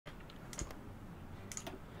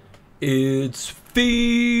It's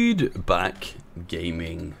Feedback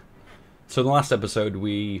Gaming. So in the last episode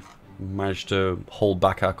we managed to hold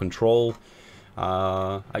back our control.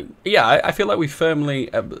 I feel like we firmly,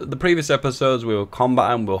 the previous episodes we were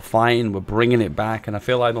combating, we were fighting, we're bringing it back, and I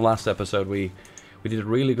feel like in the last episode we did a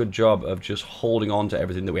really good job of just holding on to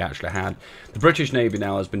everything that we actually had. The British Navy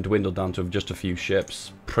now has been dwindled down to just a few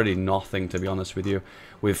ships. Pretty nothing, to be honest with you.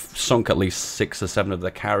 We've sunk at least 6 or 7 of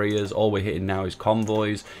the carriers. All we're hitting now is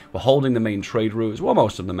convoys. We're holding the main trade routes. Well,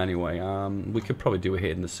 most of them anyway. We could probably do a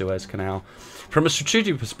hit in the Suez Canal. From a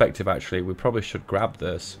strategic perspective, actually, we probably should grab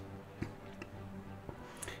this.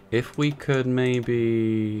 If we could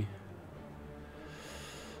maybe...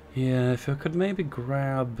 Yeah, if I could maybe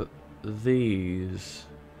grab these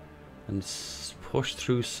and push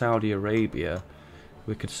through Saudi Arabia,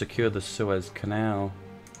 we could secure the Suez Canal.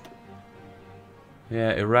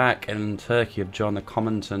 Yeah, Iraq and Turkey have joined the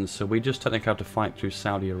Commonwealth, so we just technically have to fight through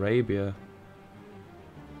Saudi Arabia.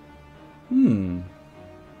 And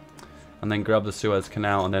then grab the Suez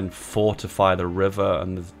Canal and then fortify the river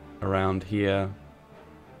and around here.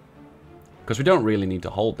 Because we don't really need to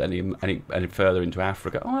hold any further into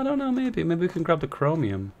Africa. Oh, I don't know, maybe we can grab the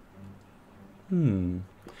chromium.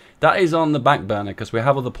 That is on the back burner because we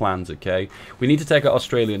have other plans, okay? We need to take out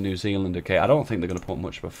Australia and New Zealand, okay? I don't think they're going to put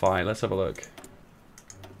much of a fight. Let's have a look.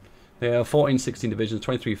 There are 14, 16 divisions,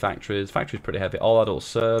 23 factories. Factories pretty heavy. All adults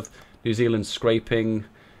serve. New Zealand scraping.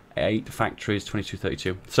 8 factories, 22,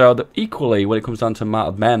 32. So equally, when it comes down to amount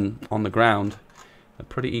of men on the ground, they're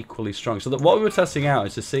pretty equally strong. So what we were testing out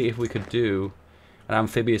is to see if we could do an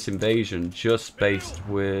amphibious invasion just based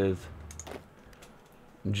with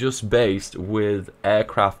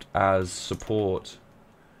aircraft as support.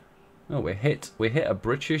 Oh, we hit a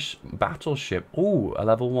British battleship. Ooh, a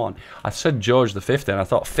level 1. I said George V then. I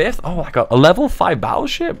thought 5th? Oh, I got a level 5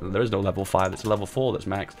 battleship. There is no level 5. It's a level 4 that's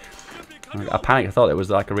max. I panicked. I thought it was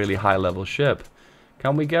like a really high level ship.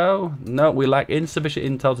 Can we go? No, we lack insufficient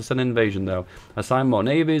intel to send an invasion though. Assign more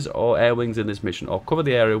navies or air wings in this mission, or cover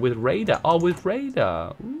the area with radar. Oh, with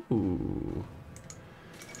radar. Ooh.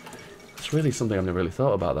 It's really something I've never really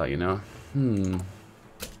thought about that, you know.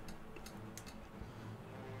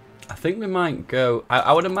 I think we might go...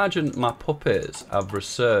 I would imagine my puppets have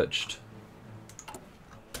researched...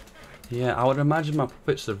 Yeah, I would imagine my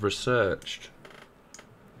puppets have researched.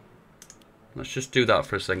 Let's just do that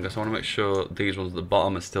for a second, because I want to make sure these ones at the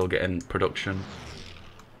bottom are still getting production.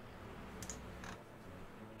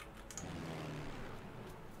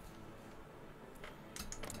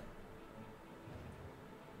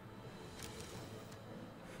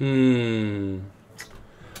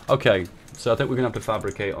 Okay, so I think we're going to have to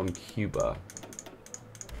fabricate on Cuba.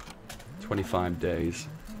 25 days.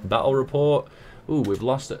 Battle report. Ooh, we've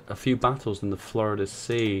lost a few battles in the Florida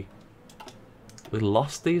Sea. We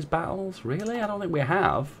lost these battles? Really? I don't think we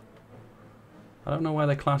have. I don't know why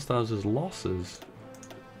they classed those as losses.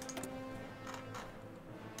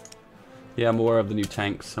 Yeah, I'm aware of the new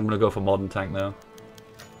tanks. I'm going to go for modern tank though.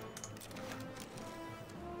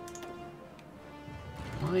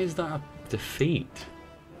 Why is that a defeat?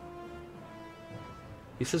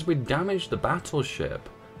 He says we damaged the battleship,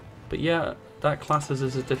 but yeah, that classes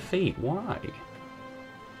as a defeat. Why?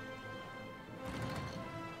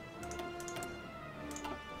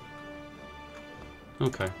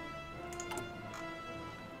 Okay.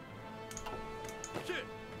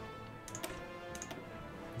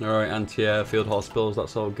 Alright, anti-air, field hospitals,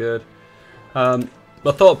 that's all good. My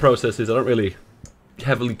thought process is I don't really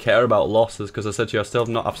heavily care about losses because I said to you I've still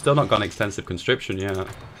not got extensive conscription yet.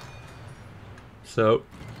 So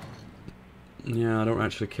yeah, I don't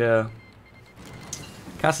actually care.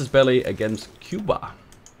 Casus Belli against Cuba.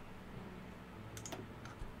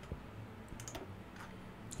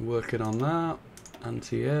 Working on that.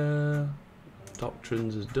 Anti-air.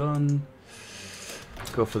 Doctrines is done.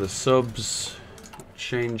 Go for the subs.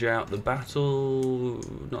 Change out the battle...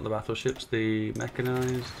 Not the battleships, the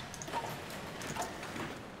mechanized.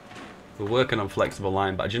 We're working on flexible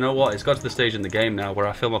line, but do you know what? It's got to the stage in the game now where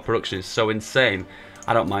I feel my production is so insane,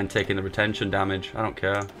 I don't mind taking the retention damage. I don't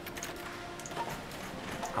care.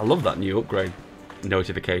 I love that new upgrade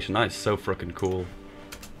notification. That is so freaking cool.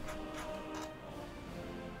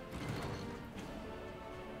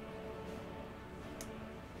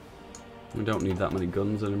 We don't need that many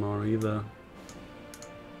guns anymore either.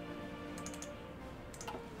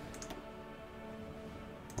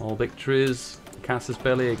 All victories. Casus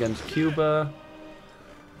Belli against Cuba.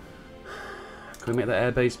 Can we make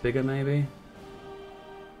that airbase bigger maybe?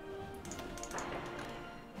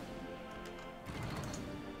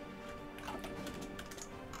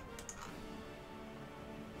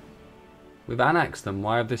 We've annexed them.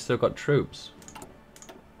 Why have they still got troops?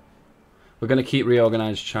 We're going to keep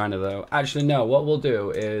reorganized China, though. Actually, no. What we'll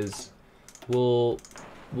do is we'll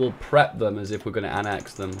prep them as if we're going to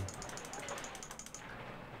annex them.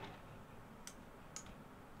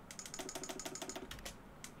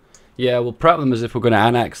 Yeah, we'll prep them as if we're going to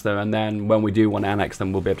annex them, and then when we do want to annex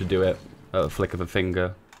them, we'll be able to do it at a flick of a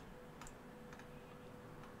finger.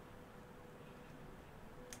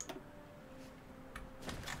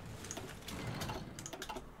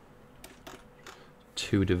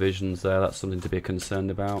 Two divisions there, that's something to be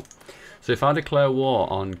concerned about. So if I declare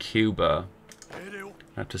war on Cuba,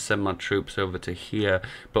 I have to send my troops over to here.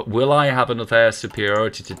 But will I have enough air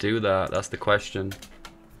superiority to do that? That's the question.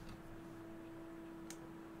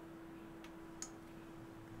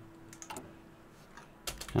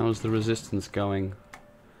 How's the resistance going?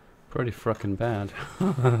 Pretty fucking bad.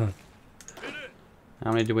 How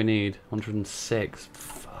many do we need? 106.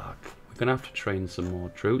 Fuck. We're gonna have to train some more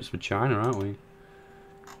troops for China, aren't we?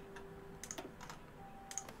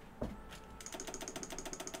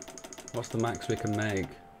 What's the max we can make?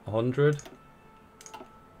 100?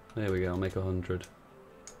 There we go, I'll make 100.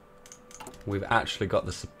 We've actually got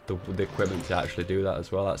the equipment to actually do that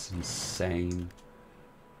as well. That's insane.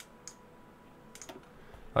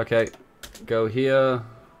 Okay, go here.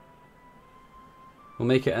 We'll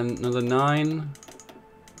make it another 9.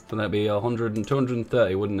 So that'd be 100 and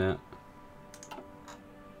 230, wouldn't it?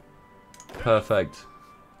 Perfect.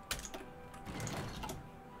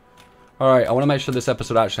 Alright, I want to make sure this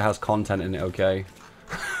episode actually has content in it, okay?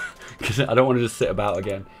 Because I don't want to just sit about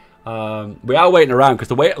again. We are waiting around, because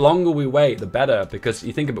the longer we wait, the better. Because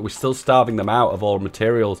you think about it, we're still starving them out of all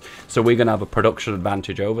materials. So we're going to have a production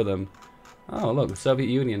advantage over them. Oh, look, the Soviet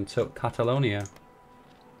Union took Catalonia.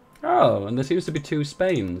 Oh, and there seems to be 2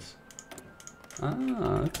 Spains.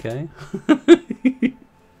 Ah, okay.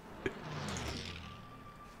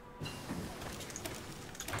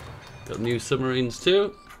 Got new submarines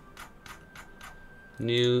too.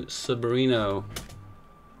 New Submarino.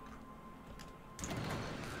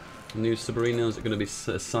 New Submarinos are going to be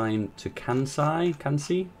assigned to Kansai?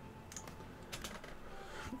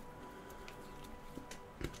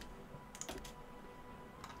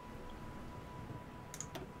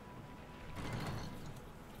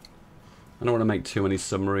 I don't want to make too many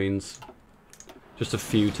submarines. Just a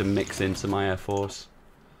few to mix into my air force.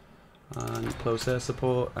 And close air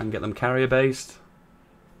support and get them carrier based.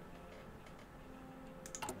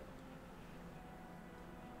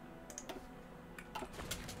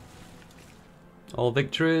 All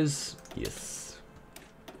victories. Yes.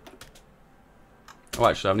 Oh,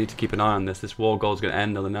 actually, I need to keep an eye on this. This war goal is going to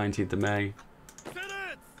end on the 19th of May.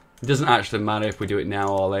 It doesn't actually matter if we do it now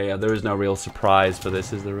or later. There is no real surprise for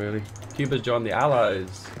this, is there really? Cuba's joined the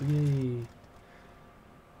Allies. Yay.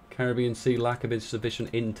 Caribbean Sea lack of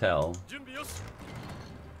insufficient intel.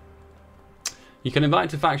 You can invite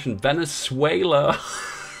to faction Venezuela.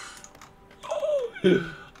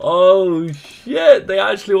 Oh shit, they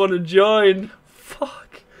actually want to join.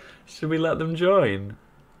 Fuck. Should we let them join?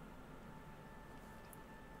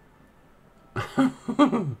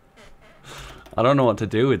 I don't know what to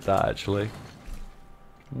do with that, actually.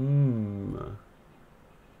 I'm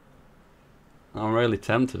really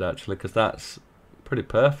tempted, actually, because that's pretty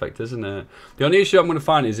perfect, isn't it? The only issue I'm going to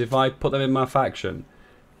find is if I put them in my faction,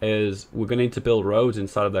 is we're going to need to build roads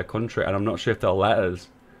inside of their country, and I'm not sure if they'll let us.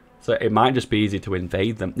 So it might just be easy to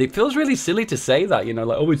invade them. It feels really silly to say that, you know,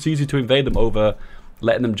 like, oh, it's easy to invade them over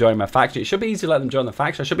letting them join my faction. It should be easy to let them join the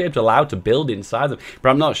faction. I should be able to allow to build inside them. But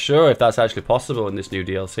I'm not sure if that's actually possible in this new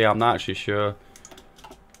DLC. I'm not actually sure.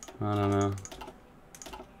 I don't know.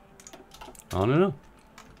 I don't know.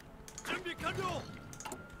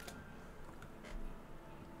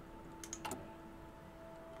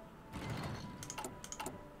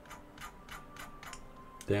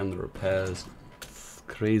 Damn the repairs. It's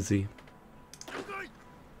crazy.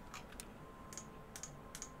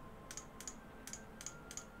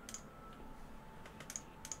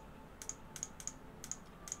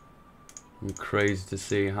 I'm crazy to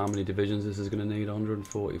see how many divisions this is going to need.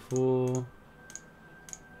 144.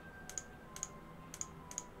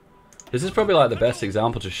 This is probably like the best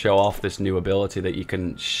example to show off this new ability that you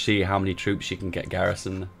can see how many troops you can get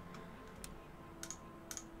garrisoned.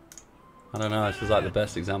 I don't know, this is like the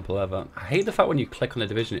best example ever. I hate the fact when you click on a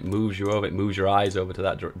division it moves you over, it moves your eyes over to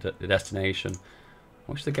that destination.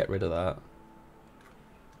 I wish they'd get rid of that.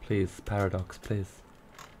 Please, Paradox, please.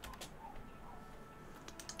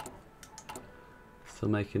 Still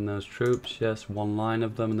making those troops, yes, one line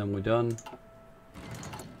of them and then we're done. Do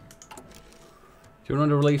you want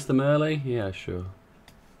to release them early? Yeah, sure.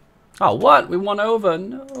 Oh, what? We won over?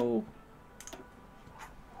 No.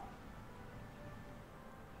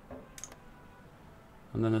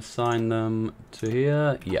 And then assign them to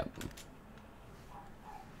here. Yep.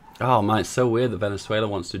 Oh man, it's so weird that Venezuela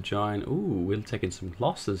wants to join. Ooh, we're taking some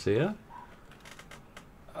losses here.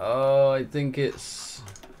 Oh, I think it's...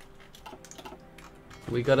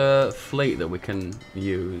 We got a fleet that we can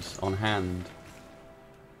use on hand.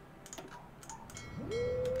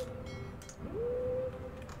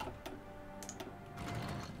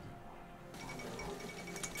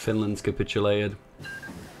 Finland's capitulated.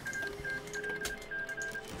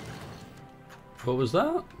 What was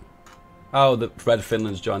that? Oh, the Red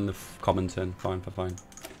Finland's joined the Commonton. Fine, fine.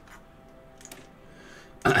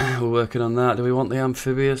 We're working on that. Do we want the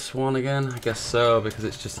amphibious one again? I guess so, because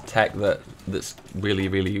it's just a tech that's really,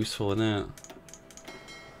 really useful, isn't it?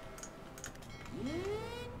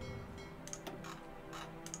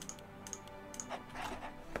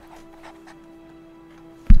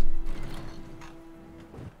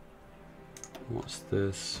 What's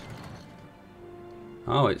this?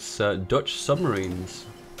 Oh, it's Dutch submarines.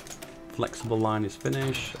 Flexible line is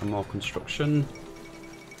finished, and more construction.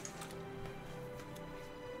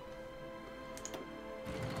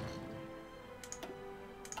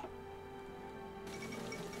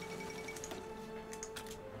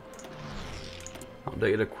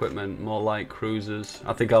 Updated equipment, more light cruisers.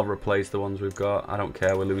 I think I'll replace the ones we've got. I don't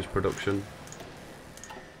care, we'll lose production.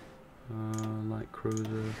 Light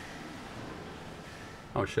cruiser.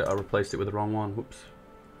 Oh shit, I replaced it with the wrong one. Whoops.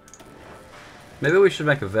 Maybe we should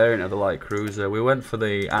make a variant of the light cruiser. We went for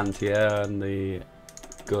the anti-air and the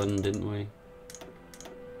gun, didn't we?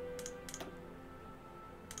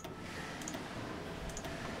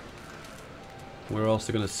 We're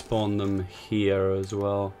also going to spawn them here as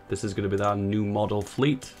well. This is going to be our new model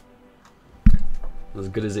fleet. As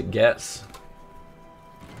good as it gets.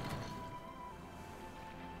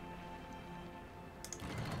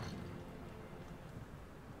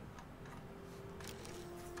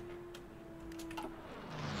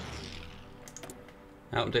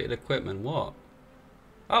 Outdated equipment, what?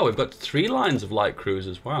 Oh, we've got 3 lines of light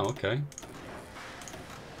cruisers. Wow, okay.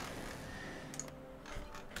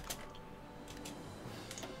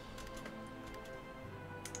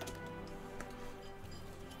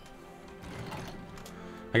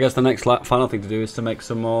 I guess the next final thing to do is to make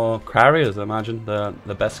some more carriers, I imagine.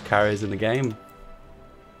 The best carriers in the game.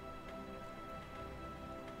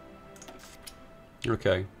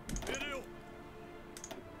 Okay.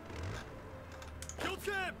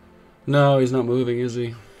 No, he's not moving, is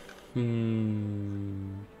he?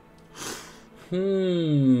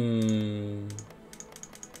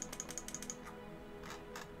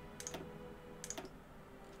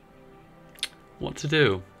 What to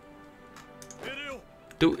do?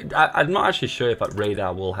 I'm not actually sure if that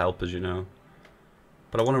radar will help us, you know.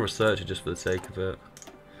 But I want to research it just for the sake of it.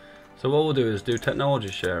 So what we'll do is do technology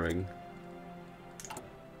sharing.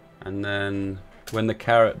 And then when the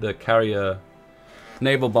carrier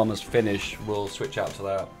naval bombers finish, we'll switch out to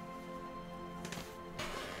that.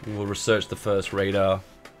 And we'll research the first radar.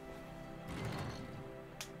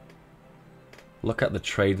 Look at the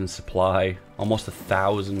trade and supply. Almost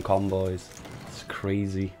 1,000 convoys. It's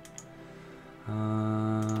crazy.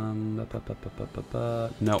 No.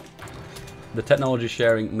 The technology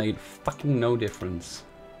sharing made fucking no difference.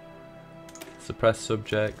 Suppress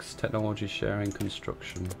subjects, technology sharing,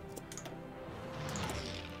 construction.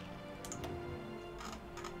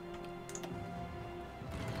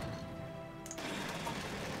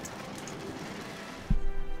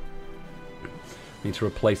 Need to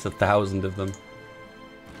replace 1,000 of them.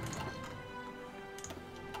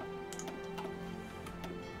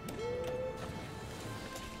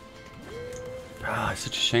 Ah, it's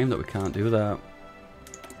such a shame that we can't do that.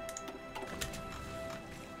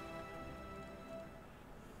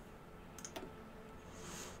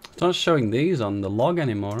 It's not showing these on the log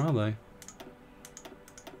anymore, are they?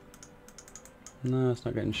 No, it's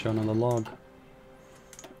not getting shown on the log.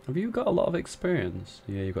 Have you got a lot of experience?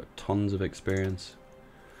 Yeah, you've got tons of experience.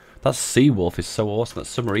 That Sea Wolf is so awesome. That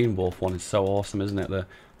Submarine Wolf one is so awesome, isn't it? The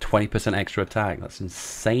 20% extra attack. That's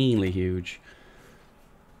insanely huge.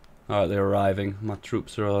 Alright, they're arriving. My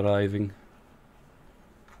troops are arriving.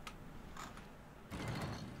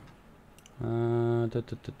 I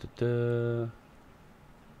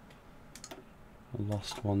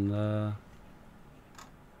lost one there.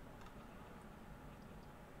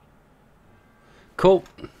 Cool.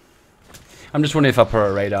 I'm just wondering if I put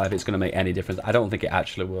a radar, if it's going to make any difference. I don't think it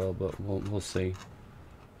actually will, but we'll see.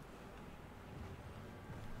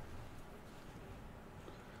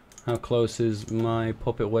 How close is my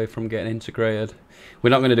puppet away from getting integrated?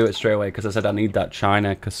 We're not going to do it straight away because I said I need that China,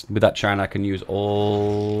 because with that China I can use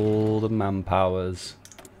all the manpowers.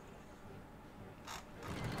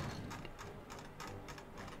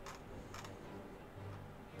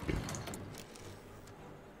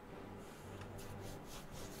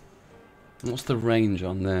 What's the range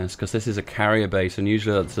on this? Because this is a carrier base, and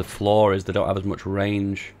usually that's the flaw is they don't have as much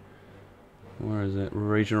range. Where is it?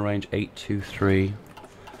 Regional range 823.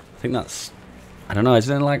 I think that's... I don't know,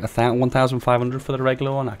 isn't it like 1,500 for the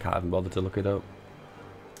regular one? I can't even bother to look it up.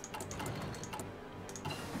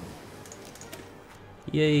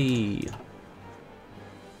 Yay!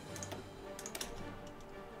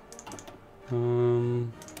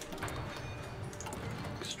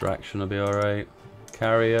 Extraction will be alright.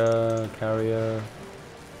 Carrier.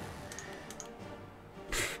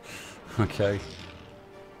 Okay.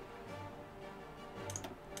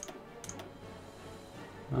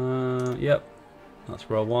 Yep. That's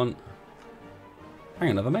what I want. Hang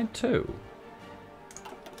on, have I made two?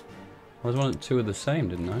 I was wanting two of the same,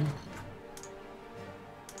 didn't I?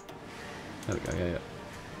 There we go, yeah.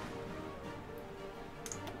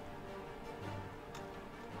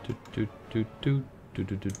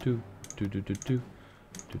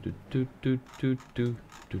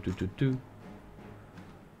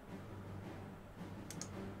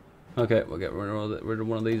 Okay, we'll get rid of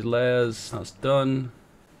one of these layers. That's done.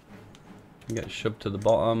 Get shoved to the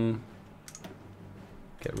bottom.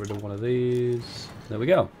 Get rid of one of these. There we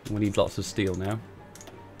go. We need lots of steel now.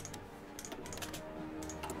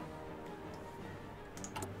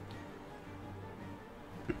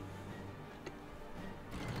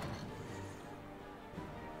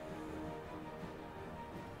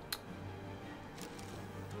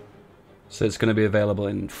 So it's going to be available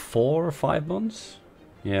in 4 or 5 months?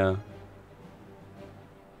 Yeah.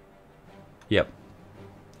 Yep.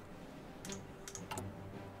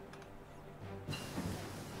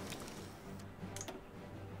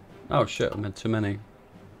 Oh shit, I meant too many.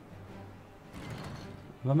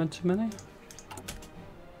 Have I meant too many?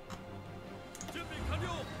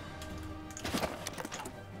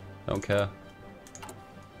 Don't care.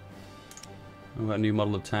 I've got a new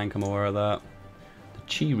model of tank, I'm aware of that. The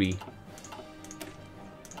Cheery.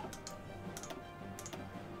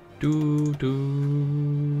 Do do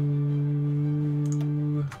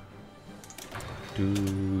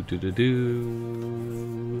do do do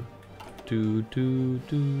do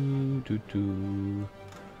do do do.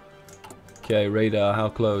 Okay, radar, how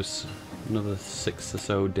close? Another 6 or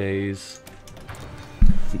so days.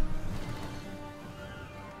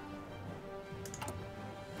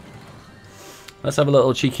 Let's have a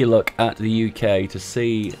little cheeky look at the UK to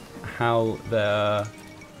see how their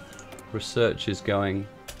research is going.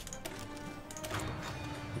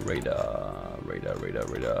 Radar. Here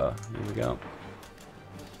we go.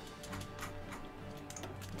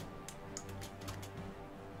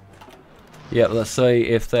 Yeah, let's see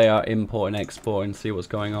if they are importing, exporting, see what's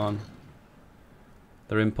going on.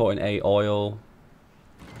 They're importing oil.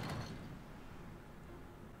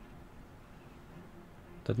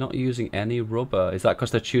 They're not using any rubber. Is that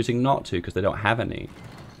because they're choosing not to, because they don't have any?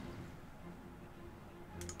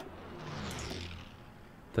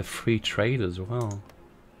 They're free trade as well.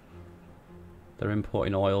 They're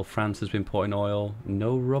importing oil. France has been importing oil.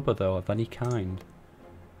 No rubber though of any kind.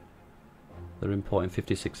 They're importing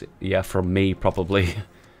 56. Yeah, from me probably.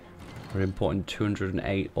 They're importing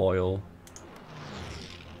 208 oil.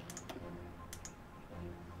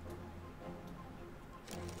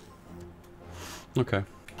 Okay.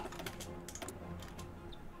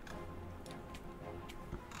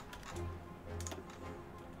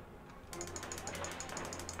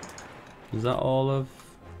 Is that all of...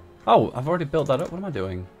 Oh, I've already built that up. What am I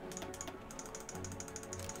doing?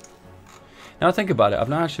 Now I think about it, I've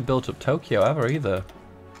not actually built up Tokyo ever either.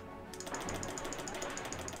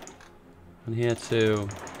 And here too.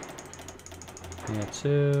 Here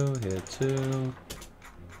too. Here too.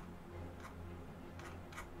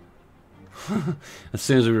 As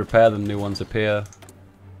soon as we repair them, new ones appear.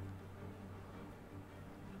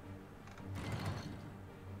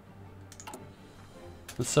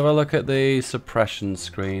 Let's have a look at the suppression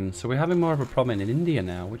screen. So we're having more of a problem in India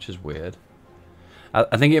now, which is weird.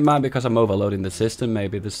 I think it might be because I'm overloading the system,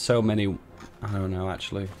 maybe. There's so many... I don't know,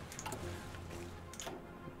 actually.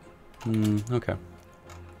 Okay.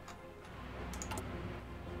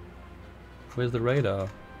 Where's the radar?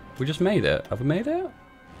 We just made it. Have we made it?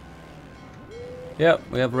 Yep,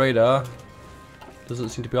 we have radar. Doesn't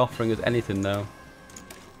seem to be offering us anything, though.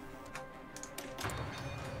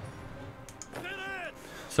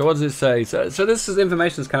 So what does it say? So this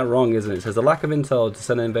information is kind of wrong, isn't it? It says the lack of intel to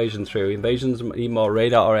send an invasion through. Invasions need more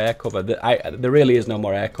radar or air cover. There really is no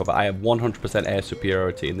more air cover. I have 100% air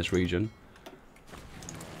superiority in this region.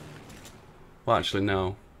 Well, actually,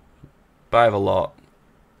 no. But I have a lot.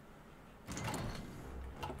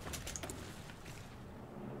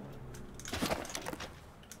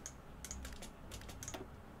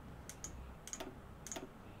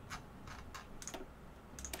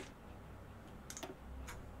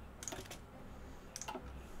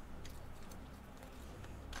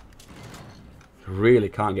 Really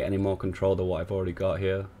can't get any more control than what I've already got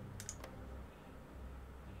here.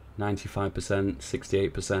 95%,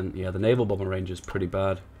 68%. Yeah, the naval bomber range is pretty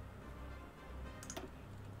bad.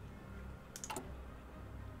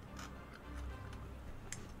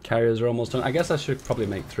 Carriers are almost done. I guess I should probably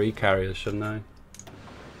make 3 carriers, shouldn't I? I'm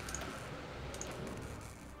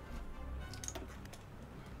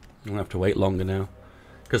gonna have to wait longer now.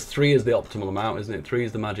 Because 3 is the optimal amount, isn't it? 3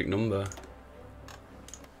 is the magic number.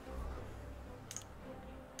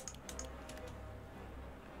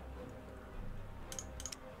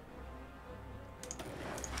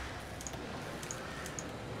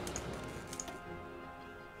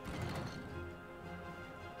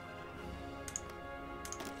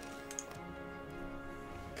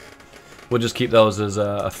 We'll just keep those as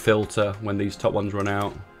a filter when these top ones run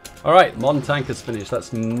out. Alright, modern tank is finished.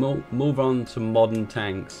 Let's move on to modern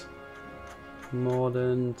tanks.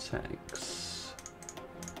 Modern tanks.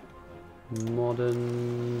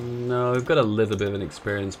 Modern... No, we've got a little bit of an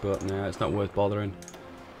experience, but no, it's not worth bothering.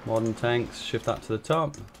 Modern tanks, shift that to the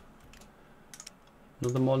top.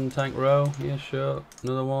 Another modern tank row. Yeah, sure.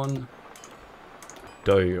 Another one.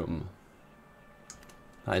 Damn.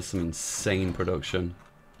 That is some insane production.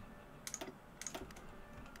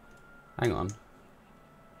 Hang on.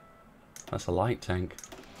 That's a light tank.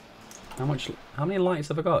 How many lights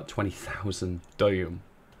have I got? 20,000. Damn.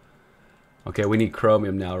 Okay, we need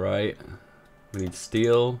chromium now, right? We need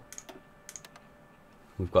steel.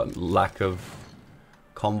 We've got lack of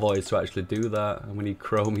convoys to actually do that, and we need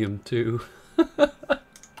chromium too.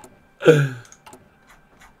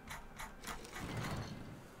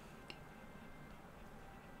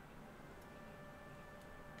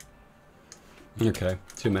 Okay,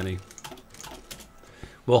 too many.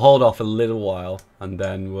 We'll hold off a little while, and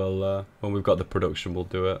then we'll, when we've got the production, we'll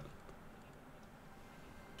do it.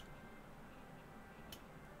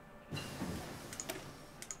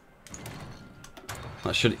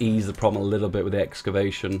 That should ease the problem a little bit with the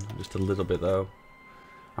excavation, just a little bit though.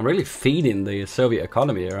 I'm really feeding the Soviet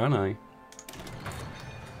economy here, aren't I?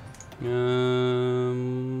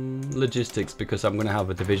 Logistics, because I'm going to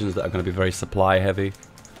have divisions that are going to be very supply heavy.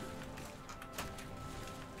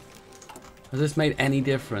 Has this made any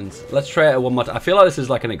difference? Let's try it one more time. I feel like this is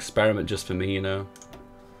like an experiment just for me, you know.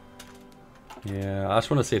 Yeah, I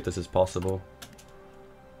just want to see if this is possible.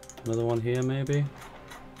 Another one here, maybe?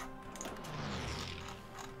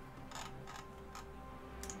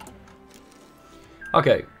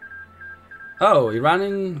 Okay. Oh,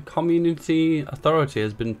 Iranian Community Authority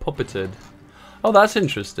has been puppeted. Oh, that's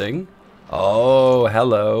interesting. Oh,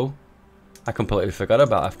 hello. I completely forgot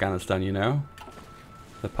about Afghanistan, you know.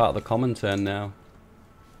 They're part of the Comintern now.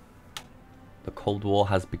 The Cold War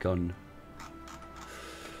has begun.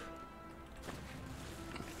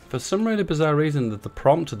 For some really bizarre reason, that the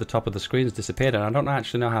prompt at the top of the screen has disappeared, and I don't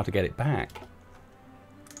actually know how to get it back.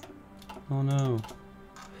 Oh no.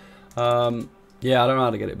 Yeah, I don't know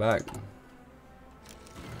how to get it back.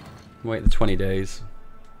 Wait the 20 days.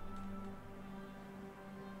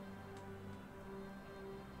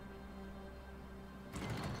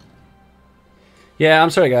 Yeah,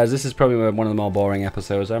 I'm sorry guys, this is probably one of the more boring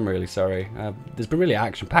episodes. I'm really sorry. There's been really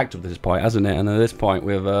action-packed up to this point, hasn't it? And at this point,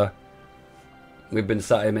 we've been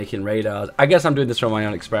started making radars. I guess I'm doing this from my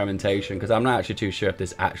own experimentation, because I'm not actually too sure if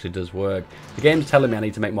this actually does work. The game's telling me I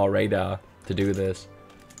need to make more radar to do this.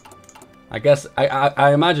 I guess,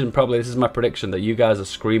 I imagine probably this is my prediction, that you guys are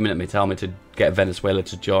screaming at me, telling me to get Venezuela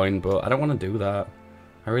to join, but I don't want to do that.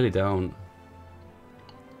 I really don't.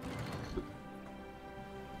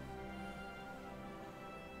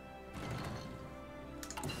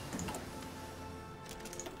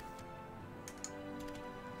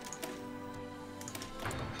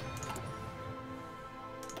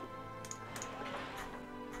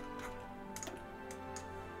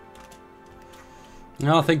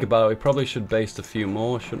 Now I think about it, we probably should base a few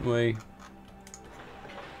more, shouldn't we?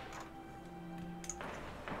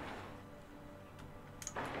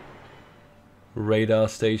 Radar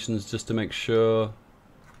stations, just to make sure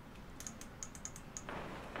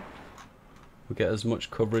we get as much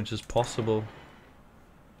coverage as possible.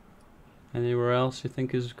 Anywhere else you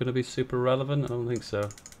think is going to be super relevant? I don't think so.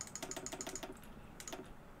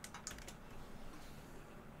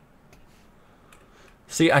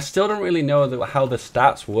 See, I still don't really know how the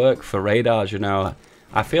stats work for radars, you know.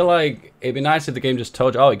 I feel like it'd be nice if the game just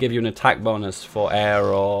told you, oh, it gives you an attack bonus for air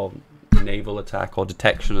or naval attack or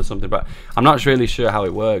detection or something, but I'm not really sure how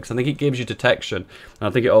it works. I think it gives you detection, and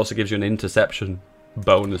I think it also gives you an interception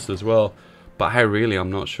bonus as well, but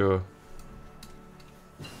I'm not sure.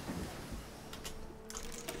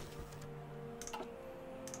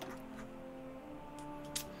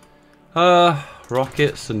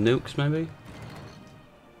 Rockets and nukes, maybe?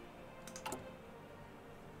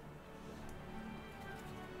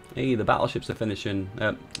 Hey, the battleships are finishing.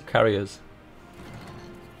 Carriers.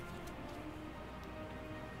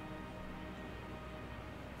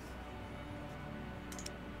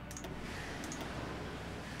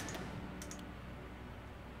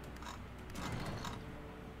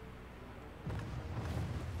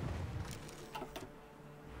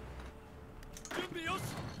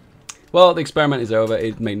 Well, the experiment is over.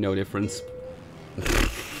 It made no difference.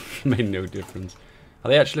 Made no difference. Are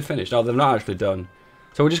they actually finished? Oh, they're not actually done.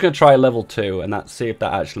 So we're just going to try level 2 and see if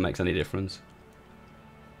that actually makes any difference.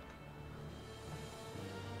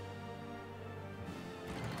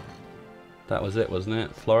 That was it, wasn't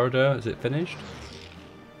it? Florida, is it finished?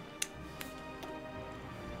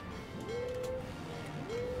 So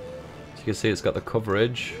you can see it's got the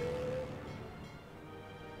coverage.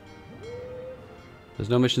 There's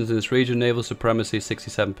no missions in this region. Naval supremacy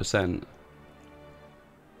 67%.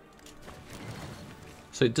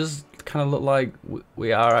 So it does kind of look like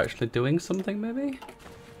we are actually doing something, maybe?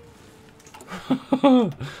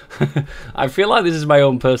 I feel like this is my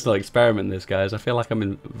own personal experiment, this, guys. I feel like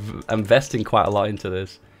I'm investing quite a lot into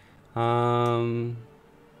this.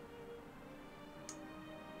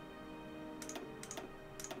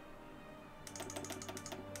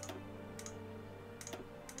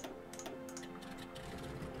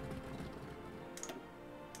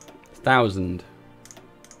 $1,000.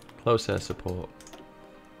 Close air support.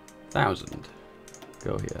 1,000.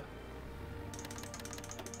 Go here.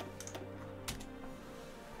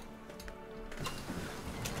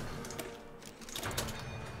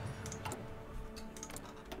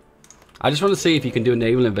 I just want to see if you can do a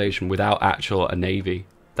naval invasion without a navy.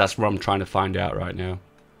 That's what I'm trying to find out right now.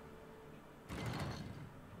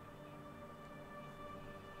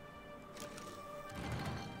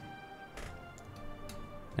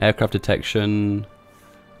 Aircraft detection,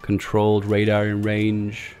 controlled radar in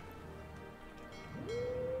range,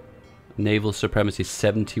 naval supremacy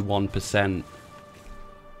 71%.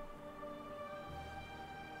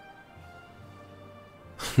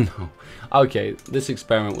 No. Okay, this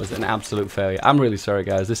experiment was an absolute failure. I'm really sorry,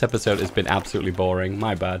 guys. This episode has been absolutely boring.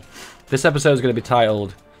 My bad. This episode is going to be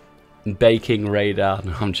titled Baking Radar.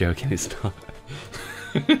 No, I'm joking. It's not.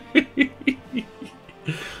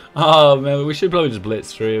 Oh man, we should probably just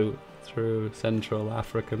blitz through Central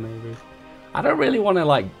Africa, maybe. I don't really want to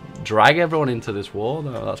like drag everyone into this war,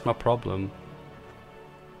 though. That's my problem.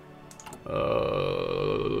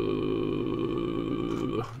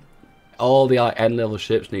 All the end level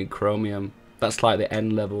ships need chromium. That's like the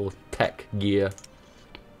end level tech gear.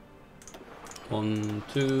 1,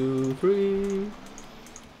 2, 3.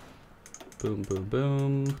 Boom, boom,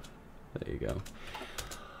 boom. There you go.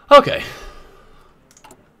 Okay.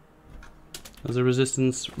 There's a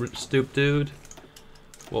resistance stoop dude.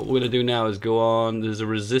 What we're gonna do now is go on. There's a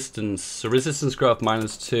resistance growth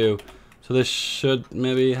 -2. So this should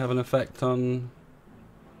maybe have an effect on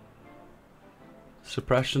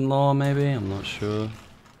suppression law, maybe? I'm not sure.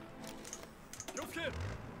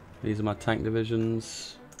 These are my tank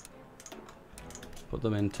divisions. Put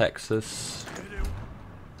them in Texas.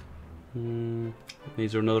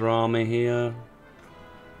 These are another army here.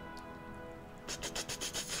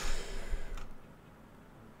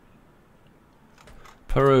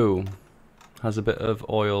 Peru has a bit of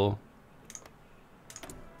oil.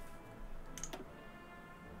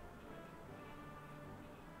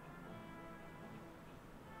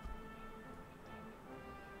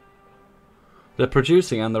 They're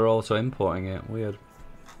producing and they're also importing it. Weird.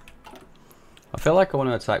 I feel like I want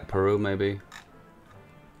to attack Peru, maybe.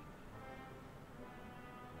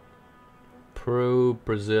 Peru,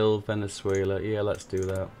 Brazil, Venezuela. Yeah, let's do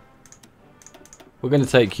that. We're going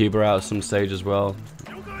to take Cuba out at some stage as well.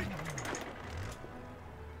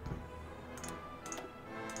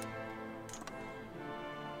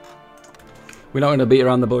 We're not going to beat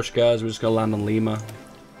around the bush, guys. We're just going to land on Lima.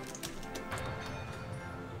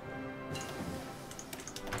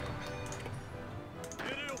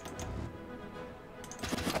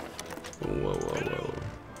 Whoa, whoa, whoa.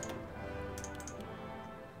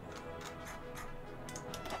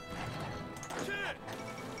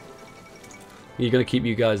 You're going to keep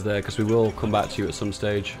you guys there because we will come back to you at some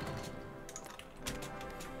stage.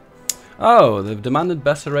 Oh, they've demanded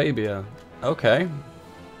Bessarabia. Okay.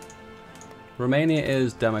 Romania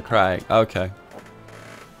is democratic. Okay.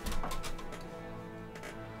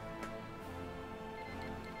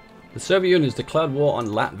 The Soviet Union has declared war on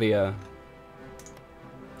Latvia.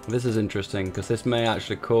 This is interesting because this may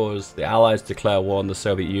actually cause the Allies to declare war on the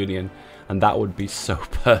Soviet Union, and that would be so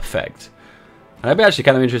perfect. And it'd be actually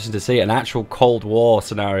kind of interesting to see an actual Cold War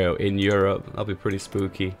scenario in Europe. That'll be pretty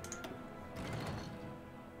spooky.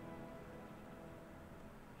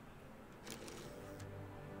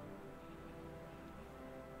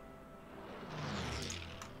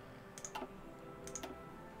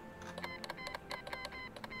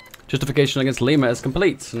 Justification against Lima is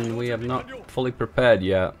complete, and we have not fully prepared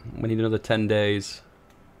yet. We need another 10 days.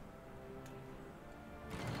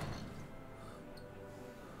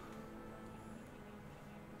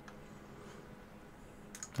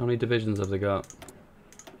 How many divisions have they got?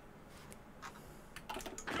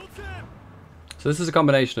 So this is a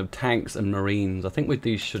combination of tanks and marines. I think with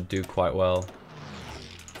these should do quite well.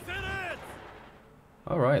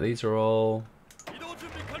 Alright, these are all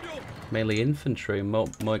mainly infantry,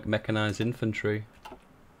 mechanized infantry.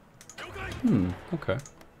 Okay.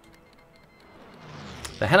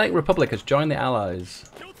 The Hellenic Republic has joined the Allies.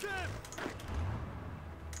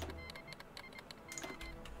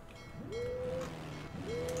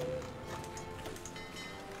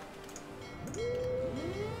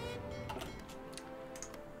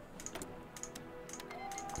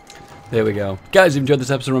 There we go. Guys, if you enjoyed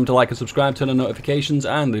this episode, remember to like and subscribe, turn on notifications,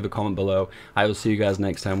 and leave a comment below. I will see you guys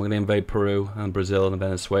next time. We're going to invade Peru and Brazil and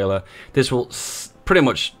Venezuela. This will pretty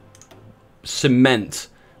much cement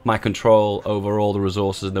my control over all the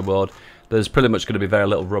resources in the world. There's pretty much going to be very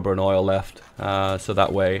little rubber and oil left. So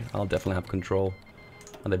that way, I'll definitely have control.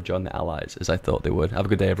 And they've joined the Allies, as I thought they would. Have a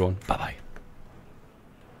good day, everyone. Bye-bye.